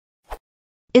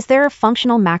Is there a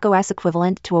functional macOS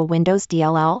equivalent to a Windows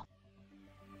DLL?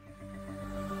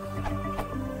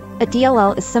 A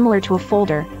DLL is similar to a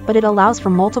folder, but it allows for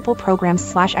multiple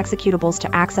programs/executables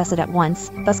to access it at once,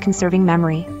 thus conserving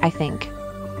memory, I think.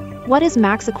 What is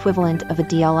Mac's equivalent of a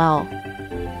DLL?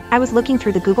 I was looking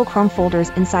through the Google Chrome folders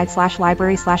inside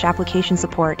 /library/application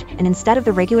support, and instead of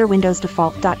the regular Windows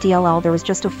default.dll there was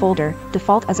just a folder,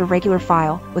 default as a regular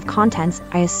file, with contents,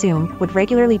 I assume, would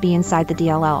regularly be inside the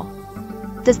DLL.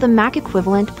 Does the Mac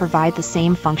equivalent provide the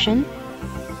same function?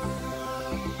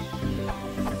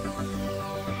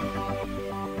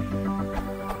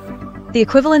 The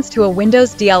equivalents to a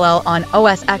Windows DLL on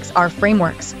OS X are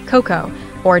frameworks, Cocoa,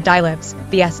 or dylibs,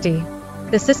 BSD.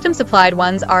 The system-supplied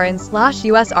ones are in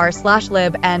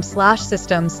 /usr/lib and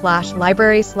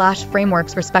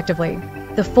 /system/library/frameworks respectively.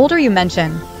 The folder you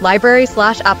mention,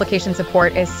 library/application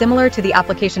support, is similar to the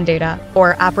application data,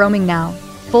 or app roaming now,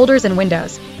 folders in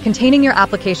Windows, containing your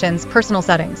application's personal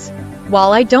settings.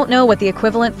 While I don't know what the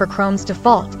equivalent for Chrome's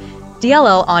default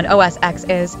DLL on OS X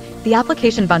is, the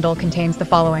application bundle contains the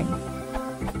following.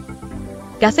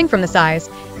 Guessing from the size,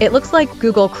 it looks like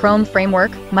Google Chrome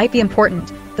framework might be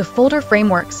important. The folder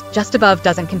frameworks just above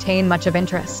doesn't contain much of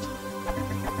interest.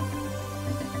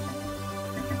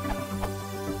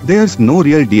 There's no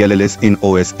real DLLs in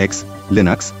OS X,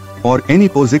 Linux, or any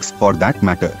POSIX for that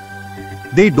matter.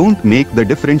 They don't make the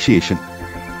differentiation.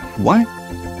 Why?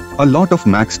 A lot of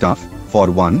Mac stuff, for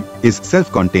one, is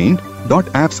self-contained.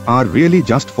 Apps are really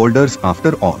just folders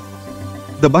after all.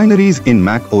 The binaries in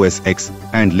Mac OS X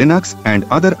and Linux and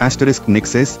other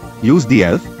 *nixes use the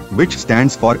ELF, which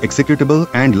stands for executable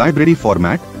and library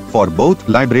format, for both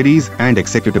libraries and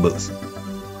executables.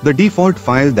 The default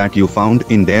file that you found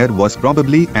in there was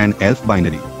probably an ELF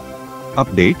binary.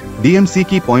 Update,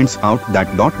 DMCK points out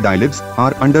that .dylibs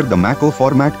are under the macO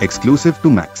format exclusive to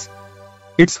Macs.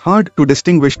 It's hard to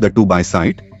distinguish the two by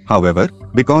sight, however,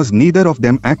 because neither of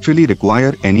them actually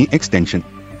require any extension.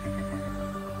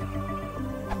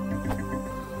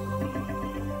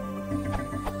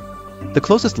 The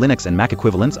closest Linux and Mac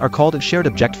equivalents are called shared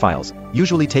object files,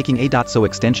 usually taking a.so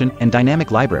extension, and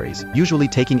dynamic libraries, usually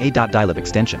taking a.dylib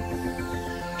extension.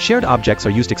 Shared objects are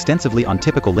used extensively on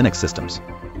typical Linux systems.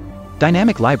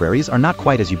 Dynamic libraries are not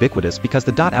quite as ubiquitous because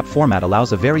the .app format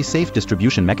allows a very safe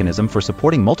distribution mechanism for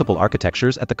supporting multiple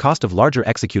architectures at the cost of larger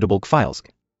executable files.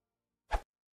 If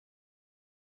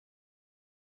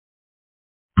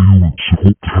you want to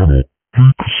support the channel,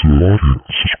 please consider liking and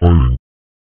subscribing.